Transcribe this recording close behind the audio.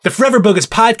The Forever Bogus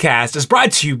Podcast is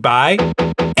brought to you by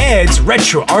Ed's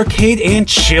Retro Arcade and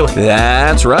Chili.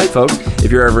 That's right, folks.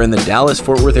 If you're ever in the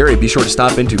Dallas-Fort Worth area, be sure to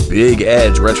stop into Big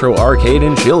Ed's Retro Arcade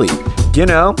and Chili. You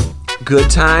know,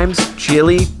 good times,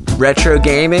 chili, retro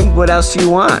gaming. What else do you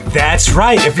want? That's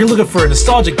right. If you're looking for a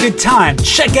nostalgic good time,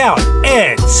 check out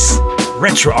Ed's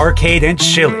Retro Arcade and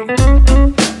Chili.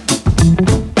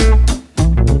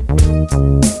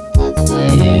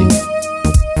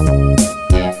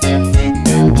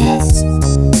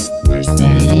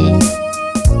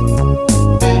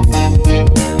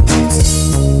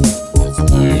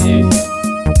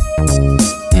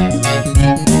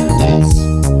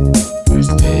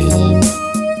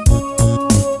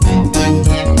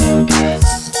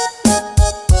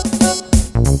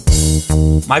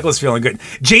 Michael's feeling good.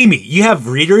 Jamie, you have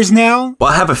readers now?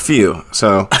 Well, I have a few.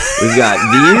 So we've got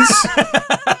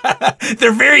these.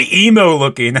 They're very emo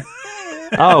looking.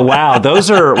 Oh, wow. Those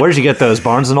are, where did you get those?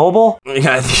 Barnes & Noble? We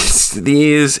got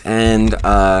these and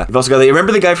we've also got,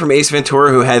 remember the guy from Ace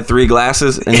Ventura who had 3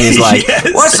 glasses? And he's like,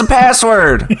 yes. What's the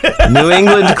password? New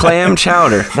England clam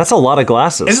chowder. That's a lot of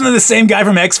glasses. Isn't it the same guy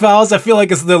from X-Files? I feel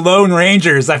like it's the Lone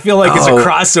Rangers. I feel like it's a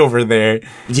crossover there.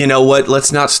 You know what?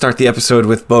 Let's not start the episode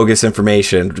with bogus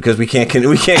information because we can't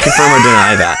confirm or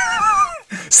deny that.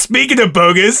 Speaking of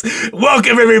bogus,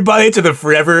 welcome everybody to the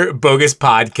Forever Bogus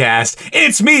Podcast. And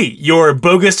it's me, your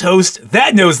bogus host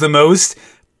that knows the most,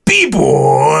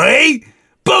 B-Boy,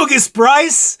 Bogus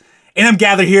Bryce. And I'm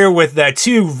gathered here with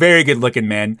 2 very good-looking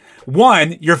men.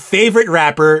 One, your favorite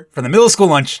rapper from the middle school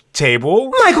lunch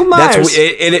table, Michael Myerz.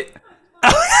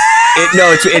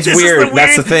 It's weird.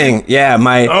 That's the thing. Yeah,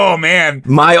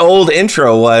 my old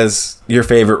intro was your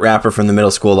favorite rapper from the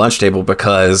middle school lunch table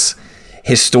because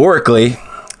historically,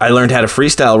 I learned how to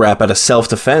freestyle rap out of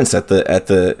self-defense at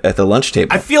the lunch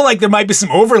table. I feel like there might be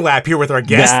some overlap here with our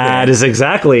guest. That is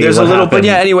exactly. There's a little, but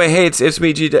yeah. Anyway, hey, it's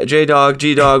me,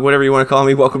 J-Dawg, whatever you want to call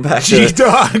me. Welcome back to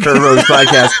J-Dawg Forever Bogus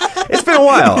Podcast. It's been a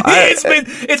while.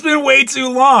 It's been way too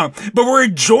long. But we're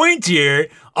joined here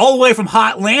all the way from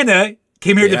Hotlanta.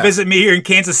 Came here to visit me here in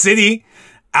Kansas City.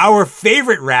 Our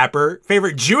favorite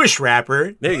Jewish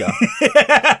rapper. There you go.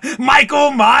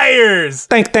 Michael Myerz.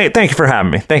 Thank you for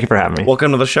having me. Thank you for having me.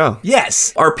 Welcome to the show.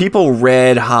 Yes. Are people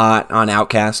red hot on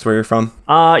Outkast where you're from?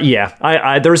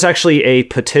 Yeah. There's actually a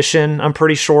petition, I'm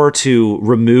pretty sure, to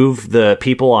remove the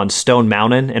people on Stone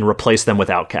Mountain and replace them with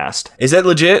Outkast. Is that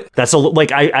legit? That's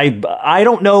I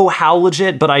don't know how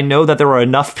legit, but I know that there are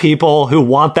enough people who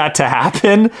want that to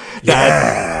happen.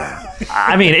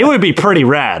 I mean, it would be pretty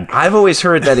rad. I've always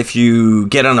heard that if you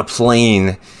get on a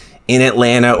plane in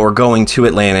Atlanta or going to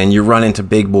Atlanta and you run into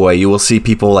Big Boy, you will see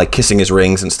people like kissing his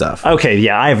rings and stuff. Okay,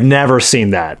 yeah, I have never seen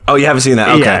that. Oh, you haven't seen that?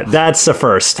 Okay. Yeah, that's the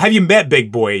first. Have you met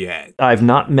Big Boy yet? I've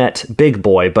not met Big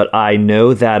Boy, but I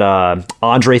know that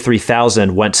Andre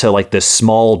 3000 went to like this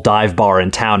small dive bar in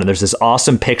town, and there's this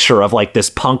awesome picture of like this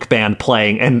punk band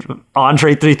playing, and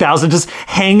Andre 3000 just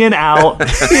hanging out,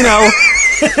 you know.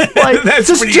 Like,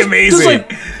 that's pretty amazing. Just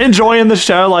like enjoying the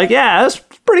show, like, yeah, that's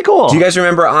pretty cool. Do you guys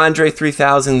remember Andre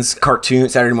 3000's cartoon,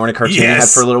 Saturday morning cartoon he had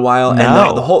for a little while?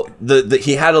 No. And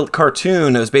he had a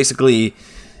cartoon that was basically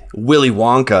Willy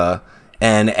Wonka,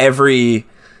 and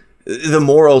the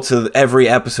moral to every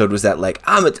episode was that like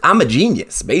I'm a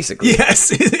genius, basically.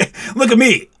 Yes. Look at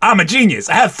me. I'm a genius.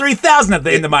 I have 3,000 at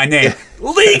the end of my name.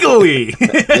 Legally.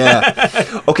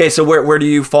 Yeah. Okay, so where do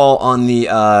you fall on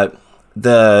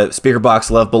the speaker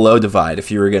box love below divide? If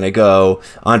you were going to go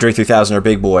Andre 3000 or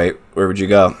Big Boy, where would you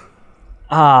go?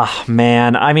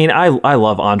 Man. I mean, I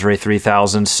love Andre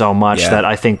 3000 so much that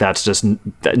I think that's just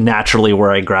naturally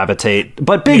where I gravitate.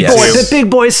 But Big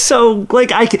Boy's so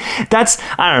like I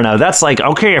don't know. That's like,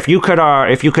 okay, if you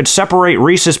could separate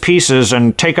Reese's Pieces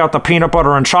and take out the peanut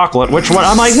butter and chocolate, which one?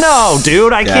 I'm like, no,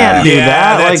 dude, I can't do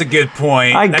that. That's like, a good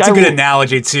point. That's a good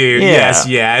analogy too. Yeah.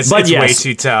 Yes, it's way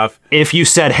too tough. If you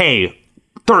said, hey,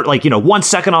 1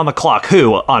 second on the clock,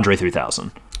 who? Andre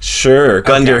 3000. Sure,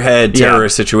 gun to your head,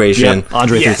 terrorist situation. Yep.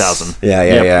 Andre 3000.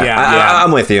 Yeah.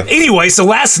 I'm with you. Anyway, so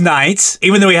last night,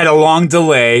 even though we had a long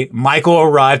delay, Michael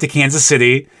arrived to Kansas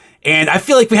City, and I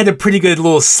feel like we had a pretty good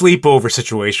little sleepover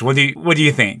situation. What do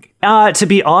you think? To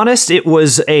be honest, it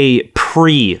was a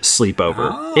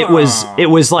pre-sleepover. Oh. It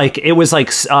was like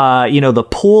the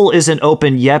pool isn't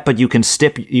open yet, but you can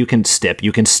stick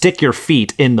your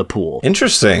feet in the pool.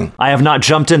 Interesting. I have not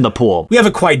jumped in the pool. We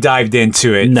haven't quite dived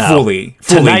into it fully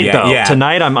tonight yet. though. Yeah.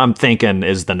 Tonight I'm thinking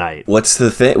is the night. What's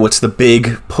the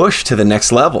big push to the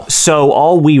next level? So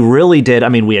all we really did, I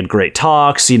mean, we had great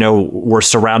talks, we're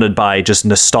surrounded by just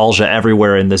nostalgia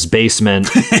everywhere in this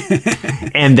basement.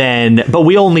 But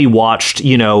we only watched,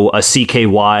 you know, a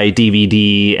CKY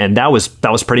DVD, and that was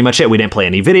pretty much it. We didn't play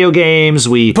any video games.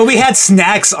 But we had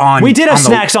snacks on. We did have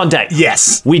snacks on deck.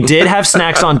 Yes, we did have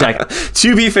snacks on deck.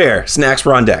 To be fair, snacks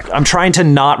were on deck. I'm trying to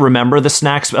not remember the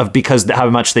snacks because how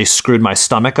much they screwed my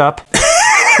stomach up.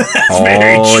 That's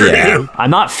very true. Yeah. I'm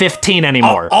not 15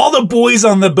 anymore. All the boys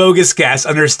on the Bogus Cast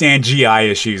understand GI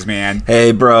issues, man.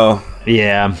 Hey, bro.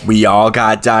 Yeah. We all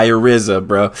got diarrhea,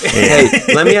 bro. Hey,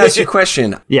 let me ask you a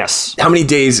question. Yes. How many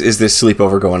days is this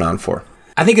sleepover going on for?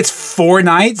 I think it's 4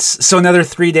 nights, so another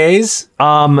 3 days.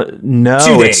 No.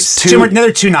 2 days.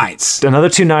 Another 2 nights. Another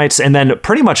 2 nights, and then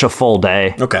pretty much a full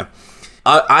day. Okay.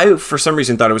 I, for some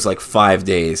reason, thought it was like 5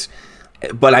 days.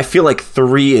 But I feel like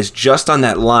 3 is just on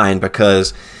that line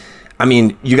because, I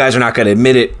mean, you guys are not going to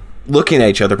admit it looking at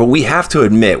each other, but we have to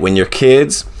admit when you're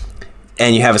kids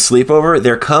and you have a sleepover,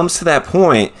 there comes to that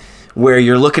point where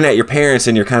you're looking at your parents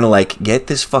and you're kind of like, get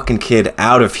this fucking kid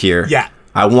out of here. Yeah.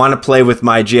 I want to play with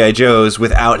my G.I. Joes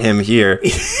without him here.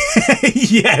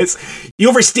 Yes. You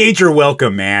overstayed your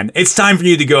welcome, man. It's time for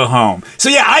you to go home. So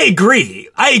yeah, I agree.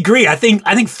 I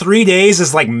think 3 days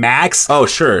is like max. Oh,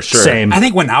 sure. Same. I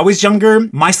think when I was younger,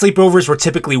 my sleepovers were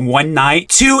typically 1 night,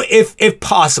 2 if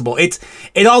possible. It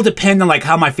all depended on like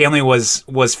how my family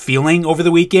was feeling over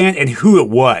the weekend and who it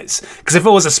was. Because if it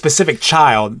was a specific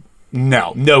child,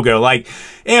 no go. Like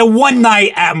 1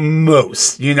 night at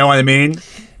most. You know what I mean?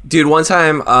 Dude, one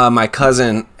time, my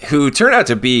cousin, who turned out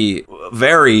to be a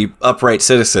very upright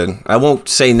citizen, I won't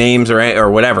say names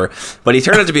or whatever, but he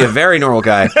turned out to be a very normal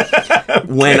guy. Okay.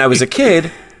 When I was a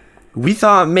kid, we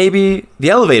thought maybe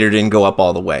the elevator didn't go up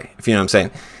all the way, if you know what I'm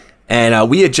saying. And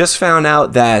we had just found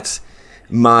out that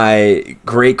my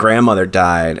great-grandmother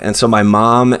died, and so my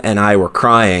mom and I were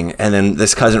crying, and then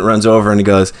this cousin runs over and he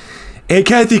goes, "Hey,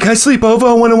 Kathy, can I sleep over?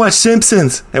 I want to watch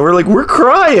Simpsons." And we're like, we're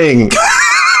crying.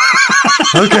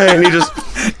 Okay, and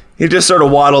he just sort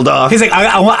of waddled off. He's like,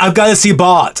 I've got to see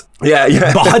Bot.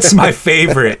 Yeah. Bot's my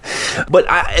favorite. But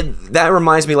that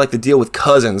reminds me, like the deal with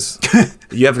cousins.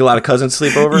 You have a lot of cousins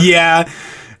sleep over? Yeah,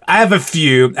 I have a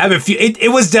few.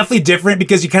 It was definitely different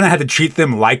because you kind of had to treat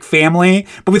them like family.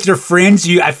 But with your friends,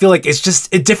 I feel like it's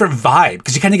just a different vibe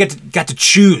because you kind of got to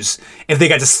choose if they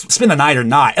got to spend the night or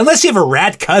not. Unless you have a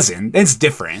rad cousin, then it's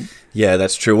different. Yeah,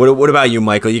 that's true. What about you,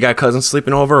 Michael? You got cousins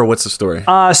sleeping over, or what's the story?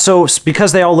 So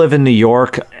because they all live in New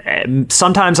York,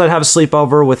 sometimes I'd have a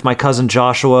sleepover with my cousin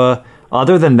Joshua.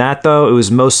 Other than that, though, it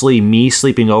was mostly me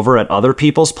sleeping over at other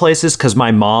people's places because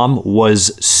my mom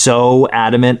was so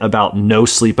adamant about no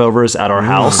sleepovers at our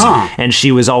house. And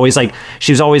she was always like,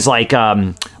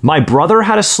 my brother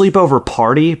had a sleepover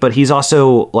party, but he's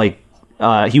also like,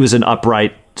 he was an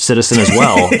upright citizen as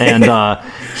well. And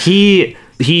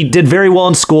he did very well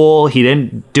in school. He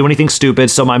didn't do anything stupid,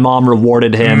 so my mom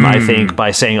rewarded him, I think, by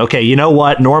saying, okay, you know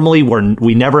what? Normally,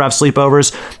 we never have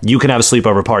sleepovers. You can have a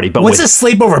sleepover party. But what's a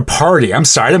sleepover party? I'm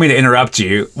sorry, I don't mean to interrupt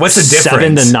you. What's the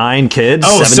difference? 7 to 9 kids.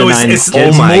 Oh, 7 so to 9 it's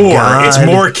kids. more. It's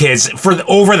more kids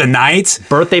over the night.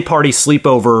 Birthday party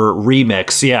sleepover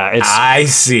remix. Yeah, I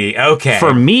see. Okay.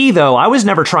 For me, though, I was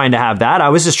never trying to have that. I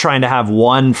was just trying to have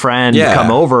one friend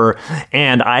come over,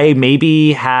 and I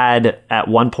maybe had at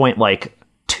one point like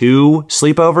 2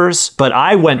 sleepovers, but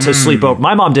I went to sleepover.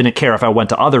 My mom didn't care if I went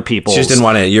to other people's. She just didn't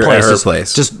want to. You're at her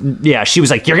place. She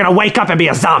was like, "You're gonna wake up and be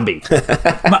a zombie."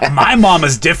 my mom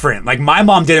is different. Like my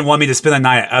mom didn't want me to spend the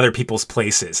night at other people's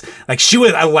places. Like she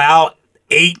would allow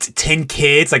 8-10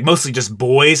 kids, like mostly just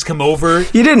boys, come over.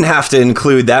 You didn't have to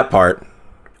include that part.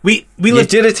 You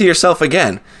did it to yourself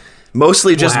again.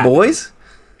 Mostly just boys.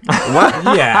 What?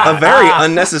 Yeah, a very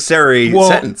unnecessary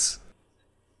sentence.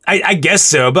 I guess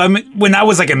so, but I mean, when I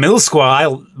was like in middle school,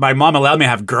 my mom allowed me to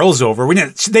have girls over. They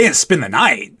didn't spend the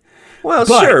night. Well,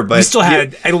 sure, but we still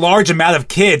had a large amount of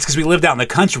kids because we lived out in the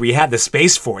country. We had the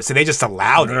space for it, so they just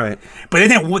allowed it. Right. But they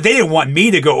didn't want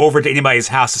me to go over to anybody's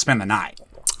house to spend the night.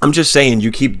 I'm just saying,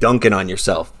 you keep dunking on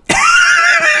yourself.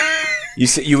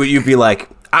 You'd be like,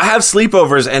 I have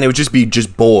sleepovers, and it would just be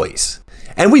boys,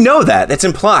 and we know that that's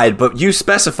implied, but you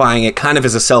specifying it kind of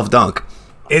is a self dunk.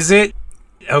 Is it?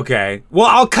 Okay. Well,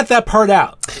 I'll cut that part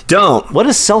out. Don't. What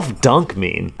does self-dunk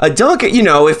mean? A dunk,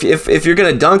 if you're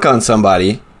going to dunk on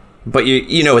somebody, but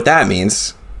you know what that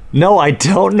means. No, I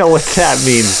don't know what that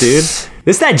means, dude.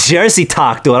 This is that Jersey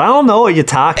talk, dude. I don't know what you're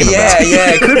talking about.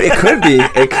 Yeah,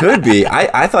 it could be.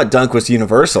 I thought dunk was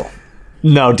universal.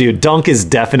 No, dude, dunk is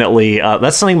definitely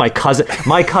that's something my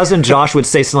cousin Josh would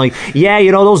say something like, yeah,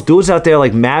 those dudes out there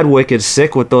like mad wicked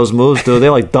sick with those moves, dude. They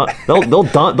like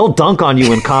they'll dunk on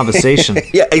you in conversation.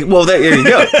 Yeah, well there you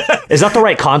go. Is that the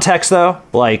right context though?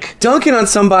 Like dunking on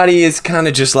somebody is kind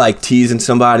of just like teasing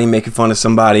somebody, making fun of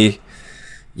somebody.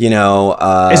 you know,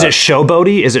 is it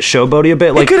showboaty? Is it showboaty a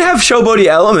bit? Like, it could have showboaty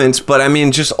elements, but I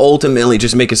mean, just ultimately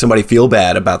just making somebody feel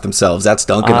bad about themselves. That's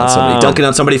dunking on somebody. Dunking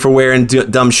on somebody for wearing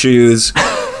dumb shoes.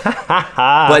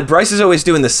 But Bryce is always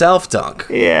doing the self dunk.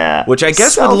 Yeah. Which I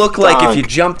guess would look like if you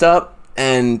jumped up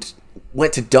and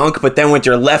went to dunk, but then with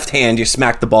your left hand you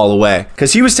smacked the ball away.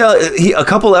 Because he was a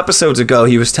couple episodes ago,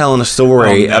 he was telling a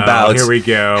story about here we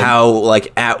go. How,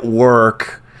 like, at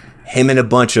work, him and a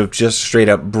bunch of just straight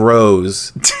up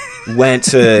bros went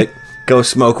to go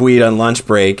smoke weed on lunch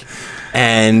break,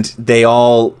 and hey,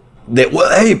 bro,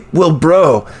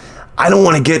 I don't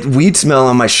want to get weed smell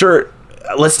on my shirt.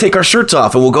 Let's take our shirts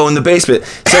off and we'll go in the basement.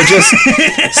 So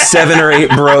just 7 or 8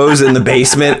 bros in the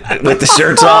basement with the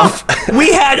shirts off.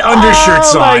 We had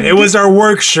undershirts on. It was our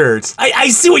work shirts. I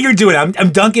see what you're doing.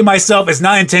 I'm dunking myself. It's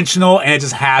not intentional and it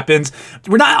just happens.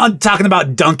 We're not talking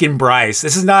about dunking Bryce.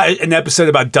 This is not an episode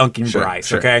about dunking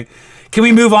Bryce, okay? Can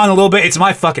we move on a little bit? It's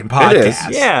my fucking podcast.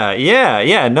 It is.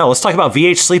 Yeah. No, let's talk about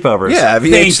VH sleepovers. Yeah,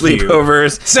 VH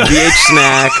sleepovers, VH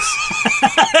snacks.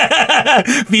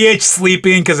 VH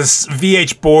sleeping because it's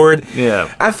VH bored.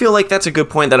 Yeah. I feel like that's a good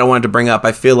point that I wanted to bring up.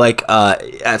 I feel like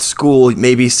at school,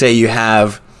 maybe say you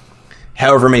have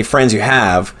however many friends you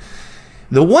have,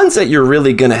 the ones that you're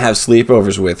really going to have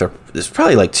sleepovers with, there's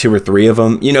probably like 2 or 3 of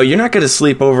them. You know, you're not going to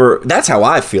sleep over. That's how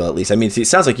I feel, at least. I mean, it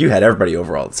sounds like you had everybody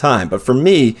over all the time. But for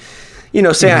me, you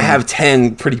know, say I have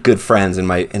 10 pretty good friends in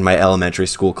my elementary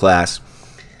school class.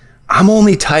 I'm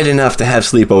only tight enough to have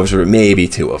sleepovers with maybe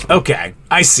 2 of them. Okay,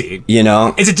 I see. You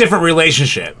know? It's a different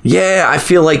relationship. Yeah, I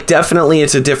feel like definitely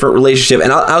it's a different relationship.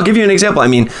 And I'll give you an example. I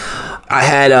mean, I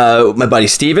had my buddy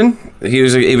Steven. He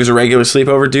was a regular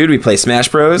sleepover dude. We play Smash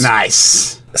Bros.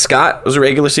 Nice. Scott was a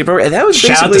regular sleepover. And that was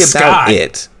basically about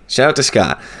it. Shout out to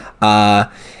Scott.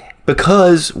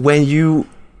 Because when you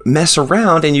mess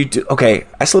around and you do... Okay,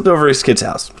 I slept over at his kid's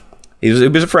house. He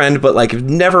was a friend, but like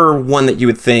never one that you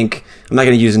would think... I'm not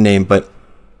going to use a name, but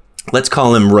let's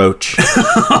call him Roach.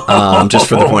 Just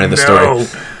for the point of the story.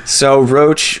 So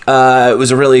Roach he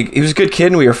was a good kid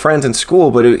and we were friends in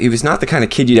school, but he was not the kind of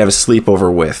kid you'd have a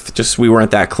sleepover with. Just we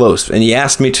weren't that close. And he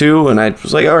asked me to, and I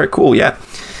was like, all right, cool, yeah.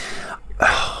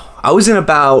 I was in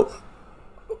about...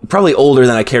 probably older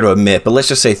than I care to admit, but let's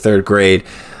just say 3rd grade.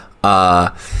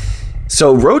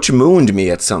 So Roach mooned me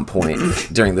at some point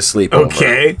during the sleepover.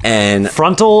 Okay. And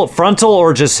frontal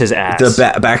or just his ass?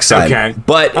 The backside. Okay.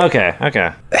 But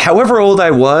okay. However old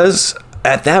I was,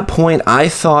 at that point I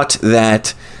thought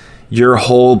that your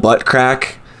whole butt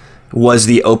crack was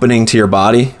the opening to your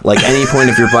body. Like any point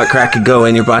of your butt crack could go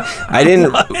in your body. I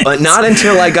didn't not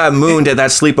until I got mooned at that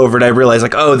sleepover did I realize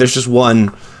like, oh, there's just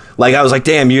one. Like I was like,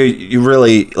 damn, you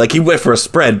really like he went for a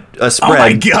spread. Oh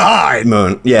my God.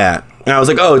 Moon. Yeah. And I was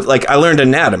like, oh, like I learned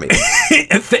anatomy.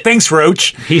 Thanks,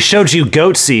 Roach. He showed you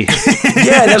goatsy.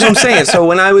 Yeah, that's what I'm saying. So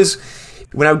when I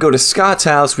would go to Scott's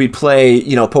house, we'd play,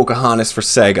 you know, Pocahontas for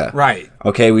Sega. Right.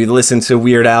 Okay, we'd listen to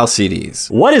Weird Al CDs.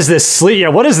 What is this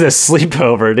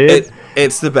sleepover, dude?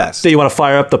 It's the best. Do you want to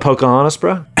fire up the Pocahontas,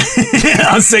 bro? On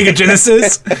Sega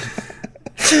Genesis?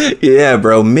 Yeah,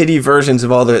 bro, MIDI versions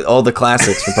of all the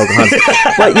classics from Pocahontas.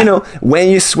 But you know, when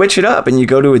you switch it up and you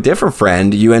go to a different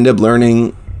friend, you end up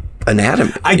learning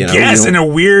anatomy. I guess in a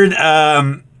weird,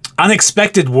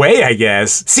 unexpected way. I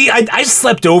guess. See, I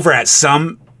slept over at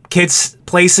some kids'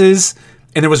 places,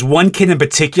 and there was one kid in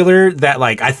particular that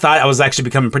like I thought I was actually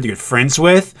becoming pretty good friends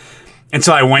with, and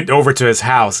so I went over to his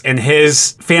house, and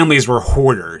his families were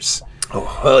hoarders.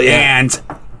 Oh, well, yeah. And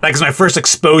like it was my first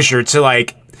exposure to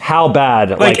like. How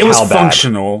bad? Like it was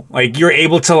functional. Like you're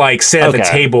able to like sit at the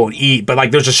table and eat, but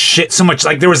like there's just shit so much.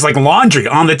 Like there was like laundry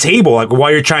on the table, like while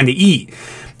you're trying to eat,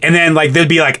 and then like there'd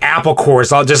be like apple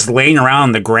cores all just laying around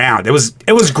on the ground. It was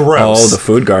gross. Oh, the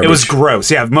food garbage. It was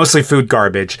gross. Yeah, mostly food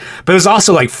garbage. But it was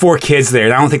also like 4 kids there,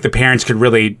 and I don't think the parents could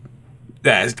really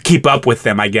keep up with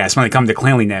them. I guess when it comes to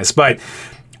cleanliness, but.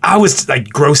 I was like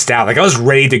grossed out. Like I was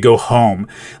ready to go home.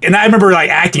 And I remember like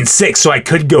acting sick so I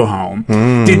could go home.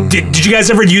 Did you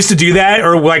guys ever used to do that?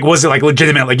 Or like was it like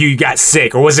legitimate, like you got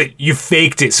sick? Or was it you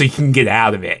faked it so you can get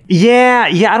out of it? Yeah.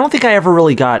 I don't think I ever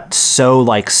really got so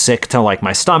like sick to like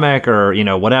my stomach or, you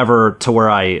know, whatever to where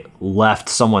I left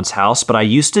someone's house. But I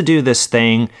used to do this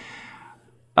thing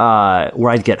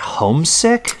where I'd get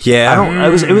homesick. Yeah.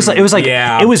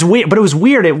 It was weird, but it was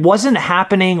weird. It wasn't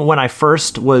happening when I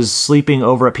first was sleeping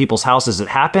over at people's houses. It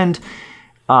happened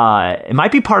it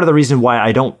might be part of the reason why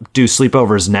I don't do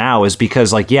sleepovers now is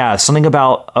because something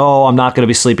about, I'm not going to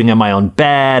be sleeping in my own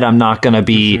bed. I'm not going to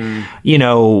be,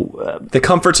 the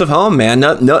comforts of home, man.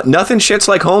 Nothing shits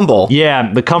like home bowl.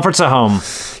 Yeah. The comforts of home.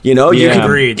 You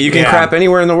can crap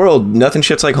anywhere in the world. Nothing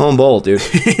shits like home bowl, dude.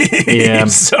 Yeah. You're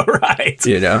so right.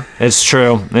 It's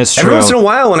true. Every once in a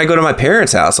while when I go to my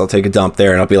parents' house, I'll take a dump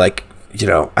there and I'll be like,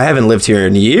 I haven't lived here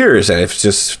in years and it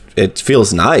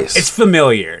feels nice. It's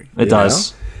familiar. It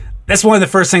does. That's one of the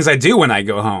first things I do when I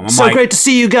go home. I'm great to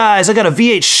see you guys. I got a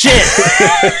V8 shit.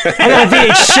 I got a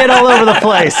V8 shit all over the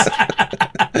place.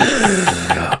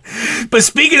 But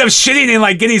speaking of shitting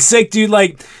and getting sick, dude,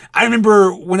 I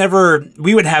remember whenever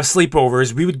we would have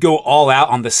sleepovers, we would go all out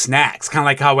on the snacks, kind of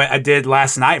like how I did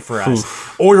last night for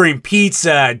us. Ordering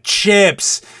pizza,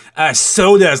 chips,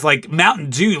 sodas, Mountain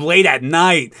Dew late at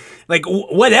night,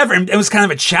 whatever. And it was kind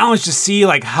of a challenge to see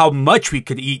how much we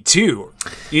could eat too,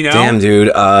 Damn, dude.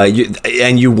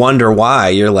 And you wonder why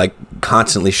you're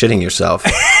constantly shitting yourself.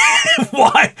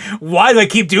 Why do I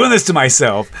keep doing this to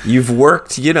myself? You've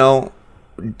worked,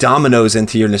 dominoes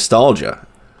into your nostalgia.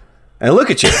 And look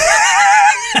at you.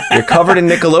 You're covered in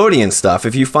Nickelodeon stuff.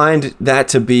 If you find that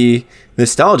to be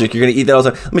nostalgic, you're going to eat that all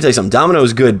the time. Let me tell you something.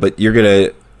 Domino's good, but you're going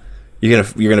to pay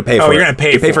for it. You're going to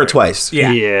pay for it twice.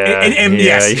 Yeah. And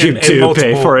yes, you do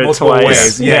pay for it twice.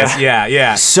 Ways. Yes,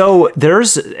 yeah. So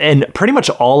and pretty much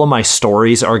all of my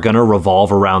stories are going to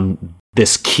revolve around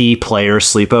this key player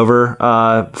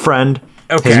sleepover friend.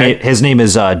 Okay. His name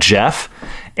is Jeff,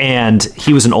 and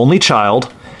he was an only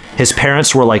child. His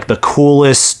parents were the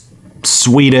coolest,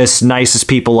 sweetest, nicest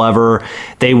people ever.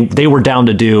 They were down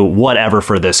to do whatever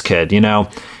for this kid,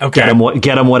 Okay.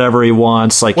 Get him whatever he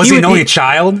wants. Was he an only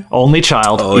child? Only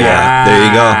child. Oh yeah. There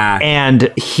you go.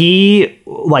 And he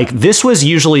this was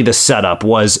usually the setup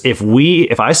was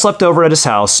if I slept over at his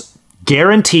house,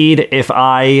 guaranteed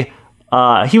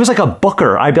he was like a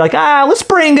booker. I'd be like, let's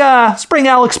bring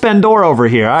Alex Bendor over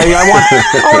here. I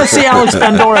want to see Alex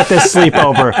Bendor at this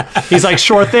sleepover. He's like,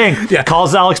 sure thing. Yeah.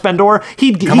 Calls Alex Bendor.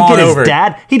 He'd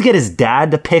get his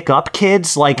dad to pick up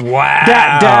kids.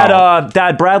 Wow.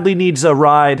 Dad, Bradley needs a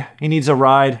ride. He needs a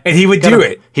ride. And he would do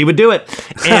it. He would do it.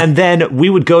 And then we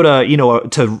would go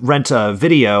to rent a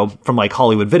video from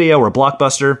Hollywood Video or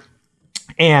Blockbuster.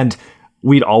 And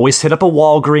we'd always hit up a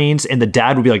Walgreens, and the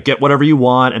dad would be like, get whatever you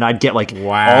want, and I'd get all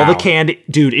the candy.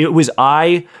 Dude,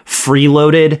 I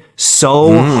freeloaded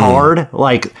so hard,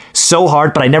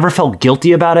 but I never felt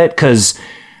guilty about it because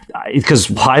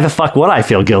why the fuck would I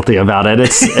feel guilty about it?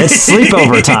 It's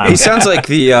sleepover time. He sounds like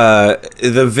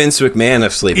the Vince McMahon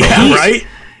of sleepover. Yeah, right?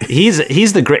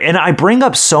 He's the great, and I bring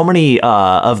up so many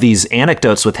of these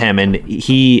anecdotes with him, and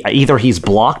he's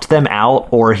blocked them out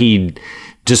or he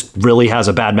just really has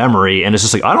a bad memory, and it's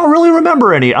just I don't really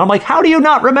remember any. I'm like, how do you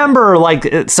not remember?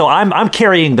 So I'm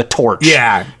carrying the torch.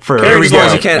 Yeah, for as long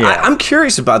as you can. Yeah. I'm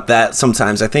curious about that.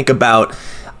 Sometimes I think about,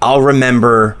 I'll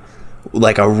remember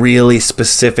a really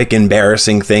specific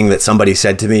embarrassing thing that somebody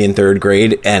said to me in third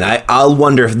grade, and I'll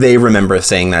wonder if they remember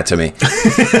saying that to me.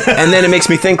 And then it makes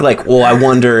me think I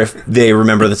wonder if they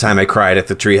remember the time I cried at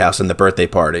the treehouse in the birthday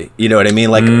party. You know what I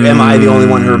mean? Am I the only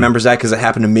one who remembers that because it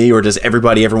happened to me, or does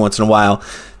everybody every once in a while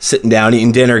sitting down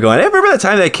eating dinner going, hey, remember the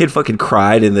time that kid fucking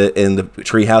cried in the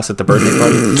treehouse at the birthday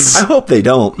party? I hope they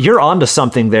don't. You're onto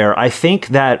something there. I think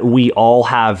that we all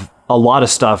have a lot of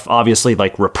stuff obviously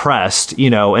repressed,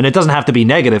 and it doesn't have to be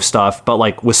negative stuff, but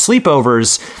with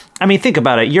sleepovers, I mean, think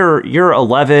about it. You're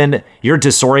 11, you're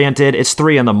disoriented. It's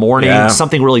 3 a.m.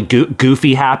 Something really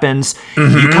goofy happens.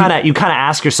 Mm-hmm. You kind of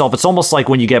ask yourself, it's almost like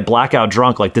when you get blackout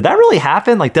drunk, did that really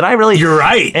happen? Did I really? You're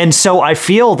right. And so I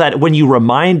feel that when you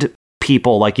remind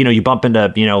people, you bump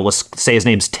into, let's say his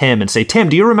name's Tim, and say, Tim,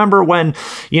 do you remember when,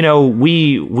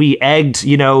 we egged,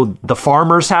 the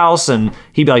farmer's house? And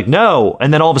he'd be like, no.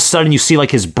 And then all of a sudden you see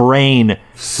his brain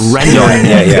rendering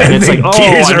it. And it's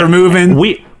kids are moving.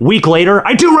 Week later,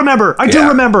 I do remember.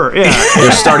 Yeah.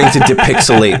 They're starting to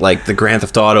depixelate the Grand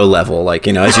Theft Auto level, as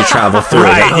you travel through.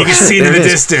 Right, you can see it in the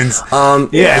distance.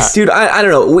 Yes. Dude, I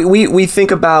don't know. We think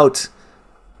about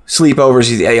sleepovers,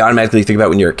 you automatically think about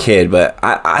when you're a kid, but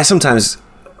I sometimes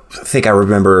think I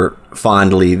remember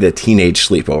fondly the teenage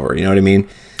sleepover. You know what I mean?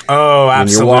 Oh,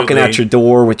 absolutely. When you're walking out your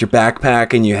door with your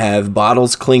backpack and you have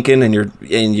bottles clinking and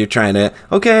you're trying to,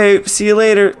 okay, see you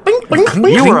later. Bing, bing,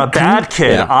 bing, you were a bad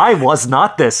kid. Yeah. I was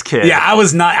not this kid. Yeah, I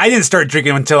was not. I didn't start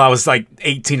drinking until I was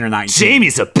 18 or 19.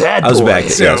 Jamie's a bad boy. I was a bad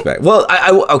kid. Yeah, I was bad. Well,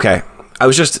 okay. I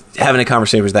was just having a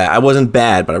conversation with that. I wasn't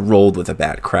bad, but I rolled with a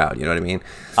bad crowd. You know what I mean?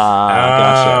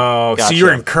 Gotcha. So you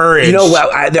were encouraged.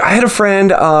 I had a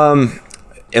friend, and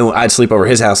I'd sleep over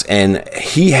his house, and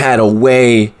he had a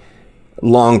way,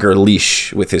 longer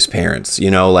leash with his parents. You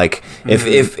know, like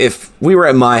if we were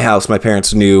at my house, my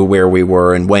parents knew where we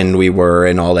were and when we were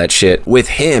and all that shit. With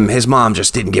him, his mom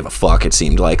just didn't give a fuck, it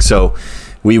seemed like. So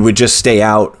we would just stay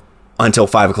out until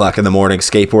 5 o'clock in the morning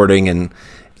skateboarding and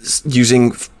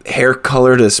using hair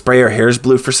color to spray our hairs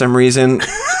blue for some reason.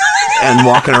 And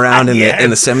walking around in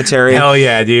the cemetery. Hell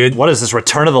yeah, dude. What is this,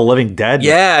 Return of the Living Dead?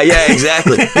 Yeah,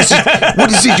 exactly.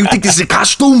 What is it? You think this is a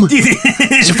costume?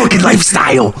 It's a fucking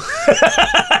lifestyle.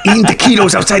 Eating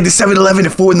taquitos outside the 7-Eleven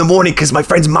at 4 in the morning because my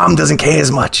friend's mom doesn't care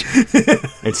as much.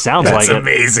 It sounds like it. That's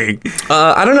amazing.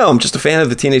 I don't know. I'm just a fan of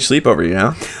the Teenage Sleepover, you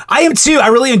know? I am too. I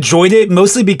really enjoyed it,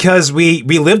 mostly because we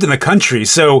lived in the country,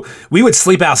 so we would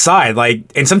sleep outside,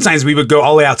 and sometimes we would go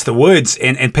all the way out to the woods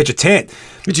and pitch a tent.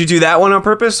 Did you do that one on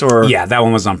purpose, or? Yeah, that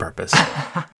one was on purpose.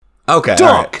 Okay,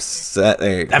 all right. So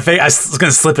there you go. I was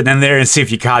going to slip it in there and see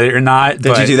if you caught it or not.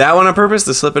 Did you do that one on purpose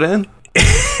to slip it in?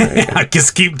 I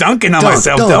just keep dunking on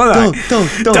myself, don't I?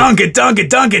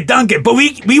 Dunk it. But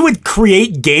we would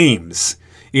create games,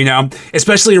 you know,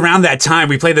 especially around that time.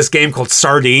 We played this game called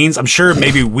Sardines. I'm sure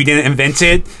maybe we didn't invent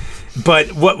it,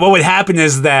 but what would happen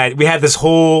is that we had this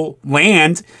whole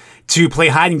land to play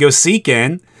hide and go seek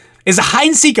in. Is it hide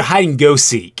and seek or hide and go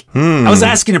seek? I was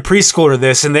asking a preschooler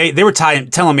this, and they were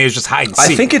telling me it was just hide and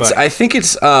seek. I think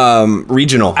it's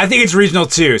regional. I think it's regional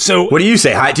too. So what do you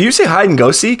say? Do you say hide and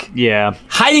go seek? Yeah,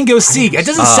 hide and go seek. It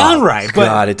doesn't sound right. But,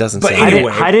 God, it doesn't. But sound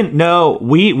anyway, I didn't know.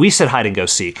 We said hide and go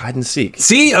seek. Hide and seek.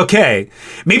 See, okay,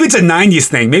 maybe it's a '90s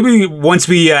thing. Maybe once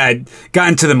we got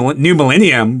into the new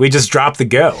millennium, we just dropped the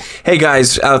go. Hey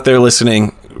guys out there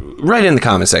listening, write in the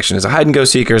comment section. Is a hide and go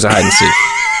seek or is a hide and seek?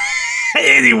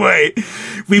 Anyway,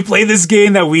 we played this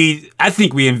game that I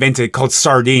think we invented called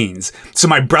Sardines. So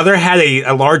my brother had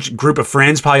a large group of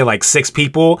friends, probably like 6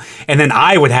 people. And then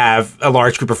I would have a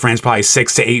large group of friends, probably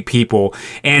 6 to 8 people.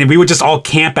 And we would just all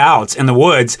camp out in the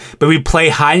woods, but we'd play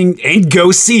hide and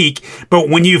go seek. But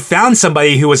when you found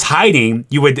somebody who was hiding,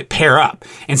 you would pair up.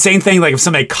 And same thing, like if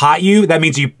somebody caught you, that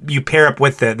means you pair up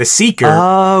with the seeker.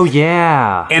 Oh,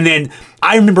 yeah. And then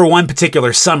I remember one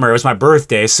particular summer, it was my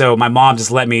birthday, so my mom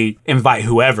just let me invite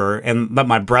whoever and let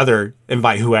my brother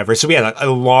invite whoever. So we had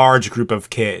a large group of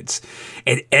kids.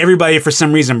 And everybody, for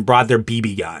some reason, brought their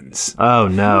BB guns. Oh,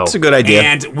 no. That's a good idea.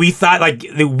 And we thought,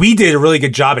 we did a really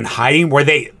good job in hiding,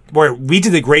 where we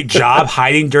did a great job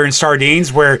hiding during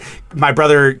Sardines, where my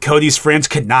brother Cody's friends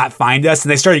could not find us,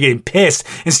 and they started getting pissed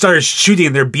and started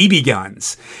shooting their BB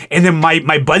guns. And then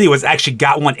my buddy was actually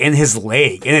got one in his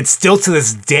leg, and it's still to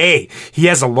this day, he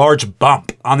has a large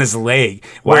bump on his leg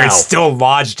where it's still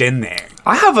lodged in there.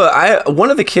 One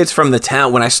of the kids from the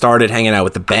town, when I started hanging out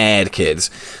with the bad kids,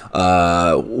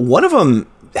 one of them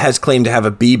has claimed to have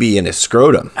a BB in his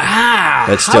scrotum.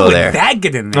 That's still there. How would that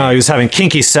get in there? Oh, he was having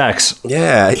kinky sex.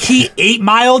 Yeah. He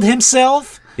 8-miled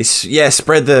himself?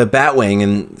 Spread the bat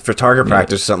wing for target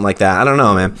practice or something like that. I don't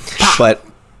know, man. But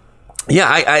yeah,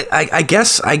 I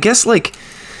guess like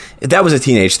that was a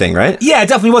teenage thing, right? Yeah, it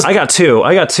definitely was. I got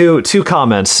two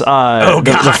comments.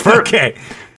 Okay.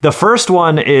 The first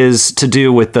one is to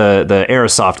do with the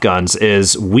airsoft guns.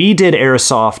 Is we did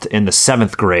airsoft in the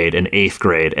 7th grade and 8th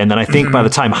grade, and then I think by the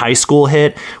time high school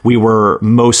hit, we were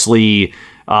mostly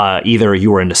either you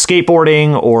were into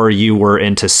skateboarding or you were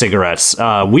into cigarettes.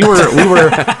 We were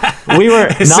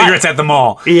cigarettes at the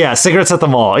mall. Yeah, cigarettes at the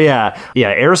mall. Yeah.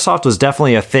 Airsoft was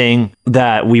definitely a thing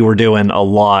that we were doing a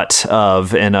lot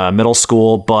of in middle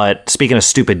school. But speaking of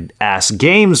stupid ass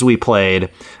games, we played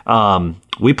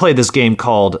this game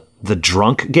called the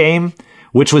Drunk Game,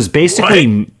 which was basically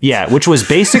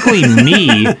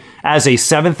me as a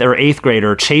 7th or 8th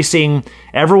grader chasing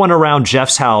everyone around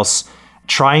Jeff's house,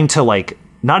 trying to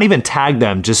not even tag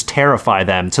them, just terrify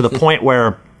them to the point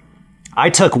where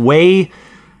I took I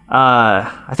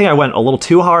think I went a little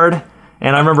too hard.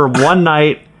 And I remember one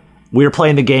night we were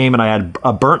playing the game and I had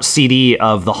a burnt CD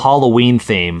of the Halloween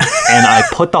theme, and I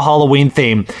put the Halloween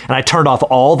theme and I turned off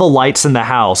all the lights in the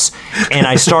house and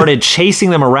I started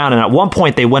chasing them around. And at one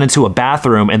point they went into a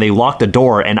bathroom and they locked the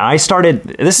door, and I'm a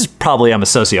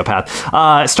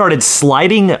sociopath, started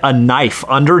sliding a knife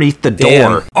underneath the door.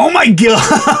 Damn. Oh my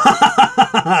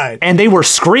God. And they were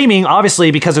screaming,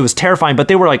 obviously, because it was terrifying, but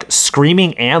they were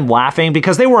screaming and laughing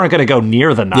because they weren't going to go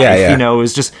near the knife. Yeah. You know,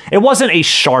 it wasn't a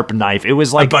sharp knife. It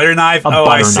was like a butter knife.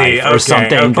 I see. Or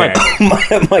something. Okay.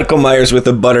 But Michael Myerz with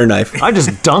a butter knife. I just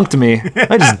dunked me.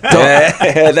 I just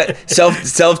dunked.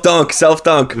 Self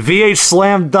dunk. VH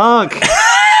slam dunk.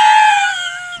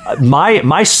 My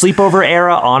sleepover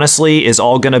era, honestly, is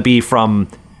all going to be from,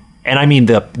 and I mean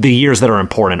the years that are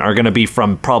important are going to be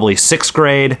from probably 6th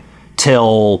grade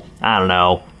till, I don't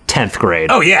know, 10th 10th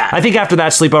grade. Oh, yeah. I think after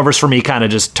that, sleepovers for me kind of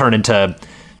just turned into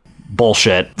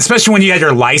bullshit. Especially when you had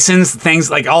your license, things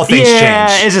change.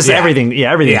 It's just everything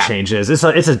changes. It's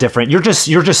a different. You're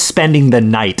just spending the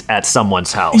night at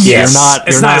someone's house. Yes.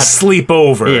 It's not a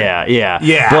sleepover.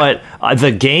 Yeah. But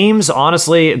the games,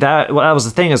 honestly, that was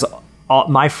the thing is.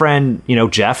 My friend,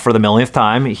 Jeff, for the millionth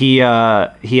time, he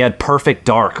had Perfect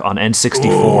Dark on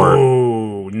N64.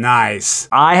 Ooh, nice.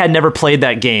 I had never played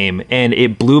that game, and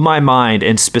it blew my mind.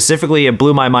 And specifically, it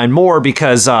blew my mind more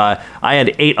because I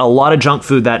had ate a lot of junk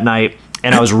food that night.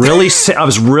 And I was really sick. I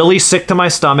was really sick to my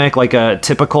stomach, like a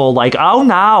typical, oh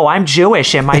no, I'm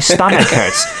Jewish and my stomach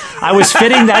hurts. I was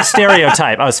fitting that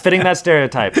stereotype.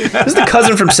 This is the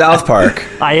cousin from South Park.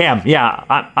 I am, yeah.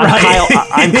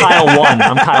 I'm Kyle 1.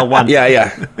 I'm Kyle 1.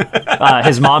 Yeah.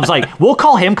 His mom's like, we'll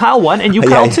call him Kyle 1 and you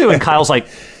Kyle 2. And Kyle's like,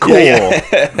 cool.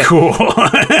 Cool.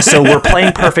 So we're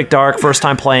playing Perfect Dark, first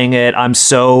time playing it. I'm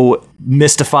so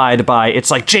mystified by it's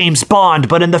like James Bond,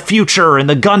 but in the future, and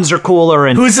the guns are cooler.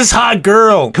 And who's this hot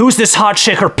girl? Who's this hot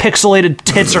chick? Her pixelated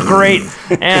tits are great.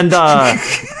 And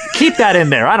keep that in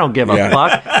there. I don't give a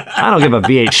fuck. I don't give a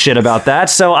V8 shit about that.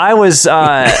 So I was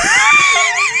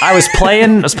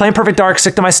playing Perfect Dark,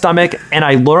 sick to my stomach, and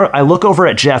I look over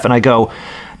at Jeff and I go,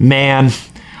 man,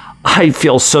 I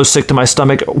feel so sick to my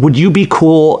stomach. Would you be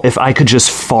cool if I could just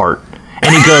fart?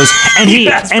 And he goes, and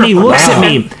he looks at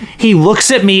me. He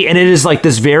looks at me, and it is like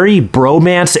this very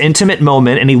bromance, intimate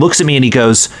moment. And he looks at me and he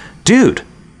goes, dude,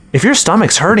 if your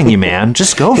stomach's hurting you, man,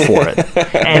 just go for it.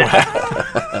 And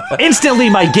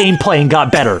instantly my game playing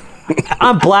got better.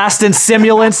 I'm blasting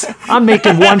simulants. I'm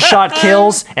making one-shot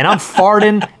kills, and I'm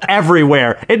farting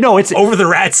everywhere. It's over the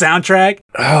Rat soundtrack.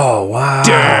 Oh wow!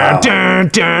 Dun,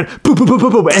 dun, boop, boop, boop,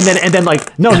 boop, boop. And then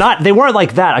like they weren't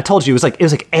like that. I told you it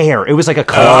was like air. It was like a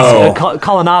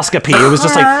colonoscopy. It was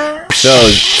just like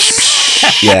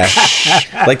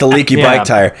like the leaky bike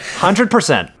tire.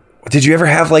 100%. Did you ever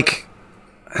have I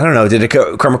don't know? Did it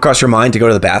come across your mind to go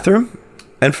to the bathroom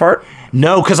and fart?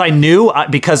 No, because I knew,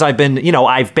 because I've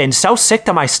been so sick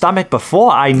to my stomach before,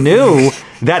 I knew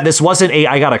that this wasn't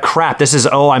I got a crap. This is,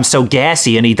 I'm so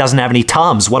gassy and he doesn't have any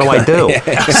Tums. What do I do?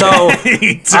 So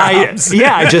I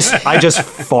just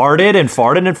farted and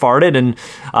farted and farted. And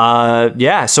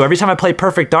so every time I play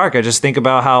Perfect Dark, I just think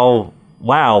about how,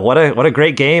 wow, what a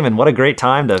great game and what a great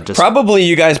time to just... Probably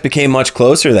you guys became much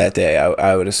closer that day,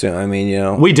 I would assume. I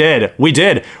mean, We did.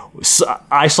 So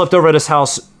I slept over at his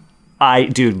house.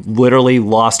 Literally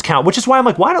lost count, which is why I'm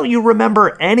like, why don't you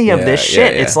remember any of this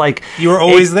shit? Yeah. It's like... You were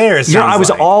always there, I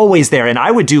was always there, and I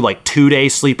would do 2-day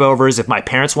sleepovers if my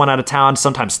parents went out of town,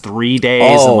 sometimes 3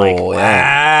 days.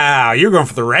 Wow, you're going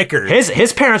for the record.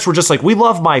 His parents were just like, we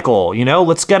love Michael,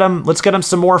 let's get him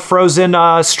some more frozen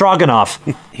stroganoff.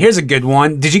 Here's a good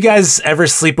one. Did you guys ever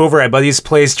sleep over at buddy's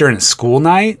place during a school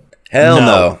night? Hell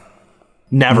no.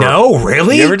 Never. No,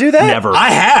 really? You ever do that? Never. I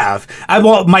have.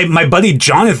 My buddy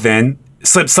Jonathan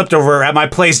slept over at my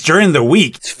place during the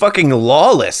week. It's fucking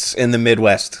lawless in the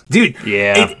Midwest. Dude,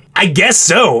 yeah. I guess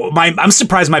so. I'm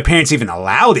surprised my parents even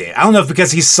allowed it. I don't know if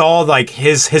because he saw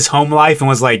his home life and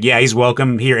was like, yeah, he's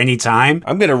welcome here anytime.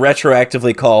 I'm going to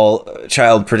retroactively call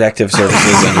Child Protective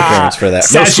Services and your parents for that.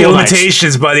 Statute of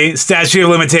limitations, buddy. Statute of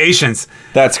limitations.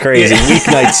 That's crazy. Yeah.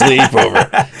 Weeknight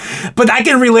sleepover. But I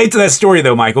can relate to that story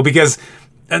though, Michael, because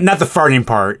not the farting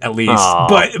part, at least.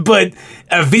 Aww. But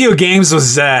video games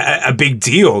was a big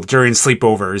deal during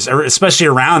sleepovers, especially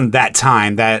around that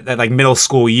time, that middle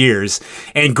school years.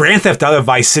 And Grand Theft Auto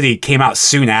Vice City came out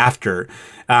soon after.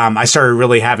 I started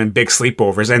really having big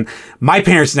sleepovers, and my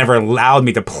parents never allowed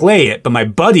me to play it, but my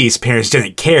buddy's parents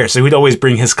didn't care, so he'd always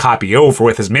bring his copy over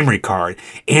with his memory card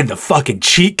and the fucking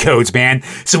cheat codes, man.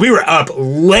 So we were up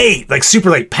late, super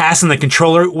late, passing the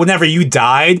controller. Whenever you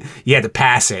died, you had to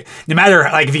pass it. No matter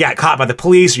if you got caught by the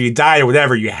police or you died or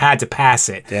whatever, you had to pass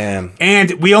it. Damn.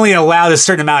 And we only allowed a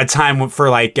certain amount of time for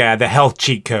the health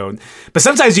cheat code, but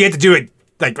sometimes you had to do it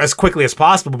as quickly as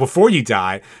possible before you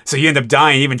die, so you end up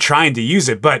dying even trying to use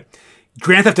it. But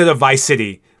Grand Theft Auto Vice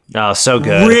City, so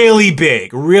good, really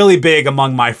big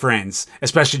among my friends,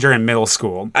 especially during middle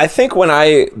school. I think when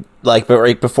I but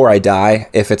right before I die,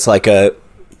 if it's a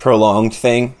prolonged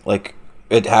thing,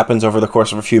 it happens over the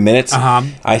course of a few minutes,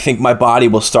 I think my body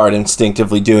will start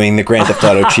instinctively doing the Grand Theft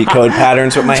Auto cheat code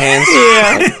patterns with my hands.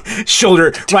 Yeah.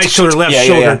 Shoulder, right shoulder, left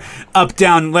shoulder, up,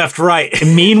 down, left, right.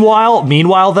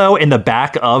 Meanwhile, though, in the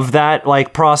back of that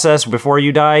process before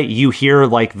you die, you hear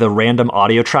the random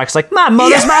audio tracks my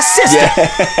mother's my sister.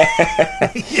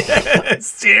 Yeah.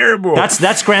 It's terrible.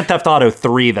 That's Grand Theft Auto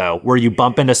 3 though, where you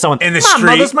bump into someone in the street.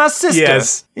 My mother's my sister.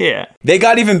 Yes. Yeah. They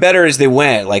got even better as they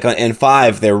went. In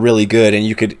 5, they're really good. and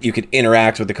you could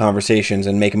interact with the conversations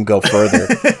and make them go further.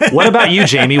 What about you,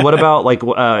 Jamie? What about like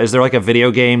is there like a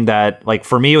video game that like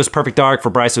for me it was Perfect Dark, for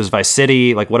Bryce it was Vice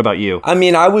City? Like what about you? I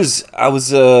mean, I was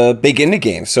big into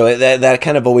games, so that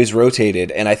kind of always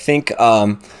rotated, and I think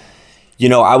I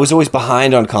was always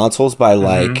behind on consoles by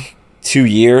like 2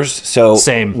 years. So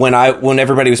same. When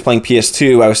everybody was playing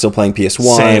PS2, I was still playing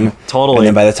PS1. Same. Totally. And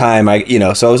then by the time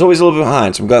so I was always a little bit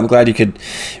behind. So I'm glad you could.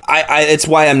 It's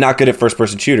why I'm not good at first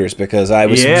person shooters, because I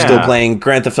was still playing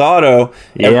Grand Theft Auto.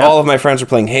 Yeah. All of my friends were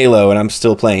playing Halo, and I'm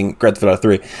still playing Grand Theft Auto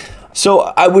 3. So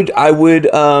I would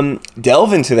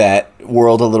delve into that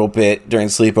world a little bit during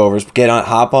sleepovers.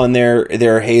 Hop on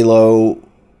their Halo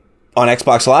on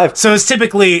Xbox Live. So it's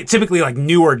typically like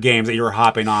newer games that you're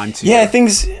hopping on to. Yeah,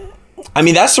 things. I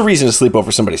mean, that's the reason to sleep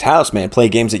over somebody's house, man. Play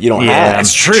games that you don't have. Yeah,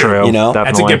 that's true. Definitely.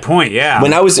 That's a good point. Yeah.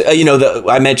 When I was,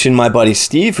 I mentioned my buddy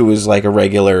Steve, who was like a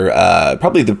regular,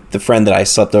 probably the friend that I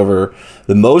slept over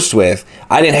the most with.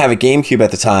 I didn't have a GameCube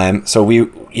at the time, so we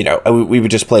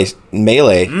would just play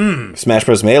Melee, Smash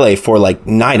Bros. Melee for like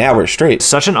 9 hours straight.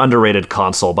 Such an underrated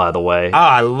console, by the way. Oh,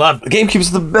 I love it.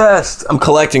 GameCube's the best. I'm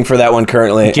collecting for that one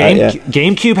currently.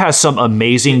 GameCube has some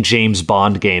amazing James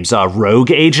Bond games.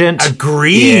 Rogue Agent.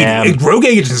 Agreed. Yeah. Rogue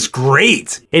Agent is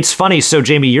great. It's funny. So,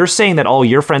 Jamie, you're saying that all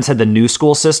your friends had the new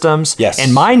school systems. Yes.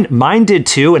 And mine did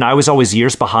too, and I was always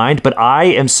years behind, but I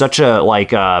am such a,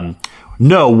 like...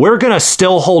 no, we're gonna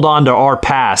still hold on to our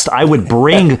past. I would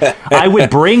bring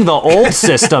the old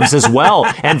systems as well,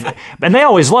 and they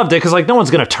always loved it because like no one's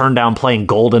gonna turn down playing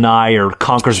GoldenEye or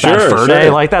Conker's Bad Fur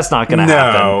Day. Like that's not gonna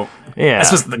happen. Yeah,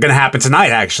 that's what's gonna happen tonight.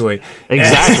 Actually,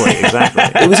 exactly.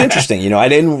 It was interesting. I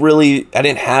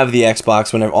didn't have the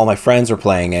Xbox when all my friends were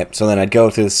playing it. So then I'd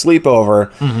go to the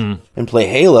sleepover and play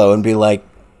Halo and be like,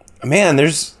 man,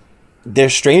 there's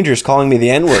strangers calling me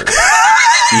the N-word.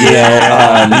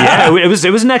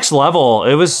 It was next level.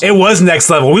 It was next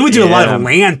level. We would do a lot of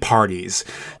LAN parties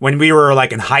when we were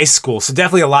like in high school. So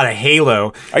definitely a lot of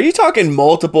Halo. Are you talking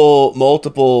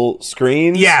multiple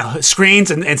screens? Yeah,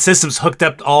 screens and systems hooked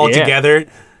up all together.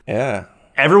 Yeah.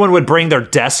 Everyone would bring their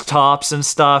desktops and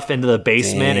stuff into the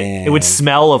basement. It would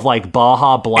smell of like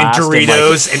Baja Blast and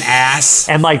Doritos and ass.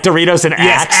 And like Doritos and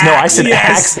Axe. No, I said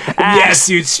Axe. Yes,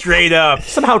 dude, straight up.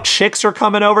 Somehow chicks are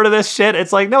coming over to this shit.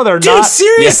 It's like, no, they're not. Dude,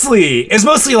 seriously. Yeah. It's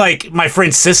mostly like my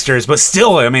friend's sisters, but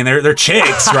still, I mean, they're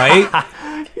chicks, right?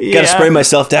 Gotta spray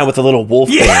myself down with a little wolf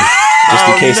band.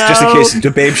 Just in case the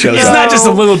babe shows up. It's not just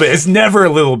a little bit. It's never a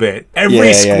little bit.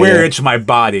 Every square inch of my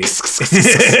body.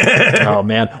 Oh,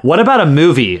 man. What about a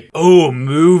movie? Oh,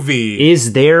 movie.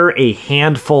 Is there a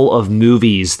handful of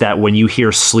movies that when you hear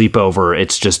sleepover,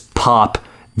 it's just pop,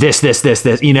 this,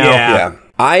 Yeah.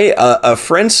 A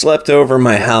friend slept over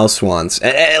my house once.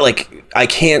 I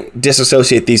can't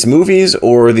disassociate these movies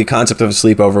or the concept of a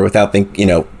sleepover without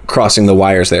crossing the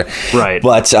wires there. Right.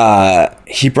 But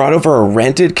he brought over a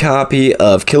rented copy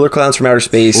of Killer Clowns from Outer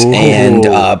Space and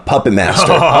Puppet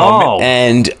Master. Oh.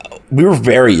 And we were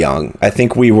very young. I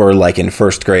think we were like in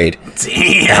first grade.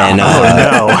 Damn. And,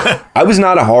 I was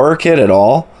not a horror kid at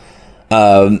all.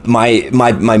 My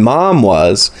mom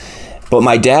was. But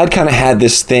my dad kind of had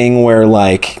this thing where,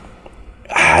 like,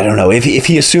 I don't know, if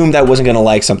he assumed I wasn't going to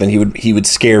like something, he would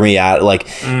scare me out. Like,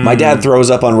 my dad throws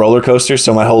up on roller coasters,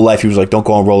 so my whole life he was like, don't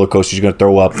go on roller coasters, you're going to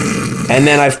throw up. And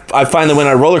then I finally went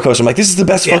on a roller coaster. I'm like, this is the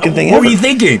best fucking thing ever. What were you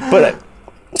thinking? But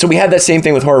so we had that same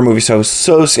thing with horror movies. So I was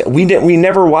so scared. We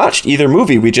never watched either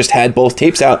movie. We just had both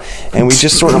tapes out, and we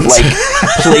just sort of like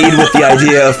played with the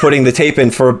idea of putting the tape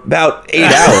in for about 8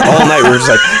 hours all night. We were just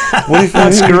like, "What if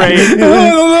that's great?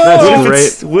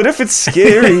 That's great. What if it's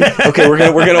scary? Okay, we're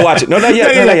gonna watch it. No, not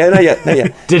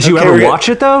yet. Did you ever watch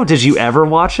it though? Did you ever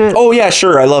watch it? Oh yeah,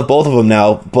 sure. I love both of them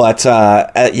now, but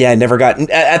I never got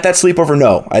at that sleepover.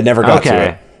 No, I never got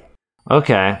to it.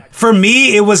 Okay. For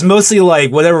me, it was mostly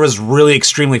like whatever was really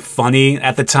extremely funny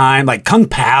at the time, like Kung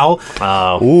Pao.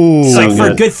 Oh, ooh, so like for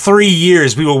a good 3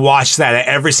 years, we would watch that at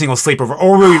every single sleepover,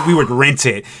 or we would rent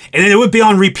it, and then it would be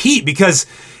on repeat because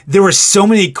there were so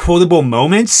many quotable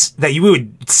moments that you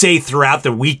would say throughout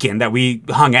the weekend that we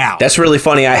hung out. That's really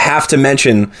funny. I have to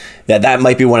mention that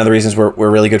might be one of the reasons we're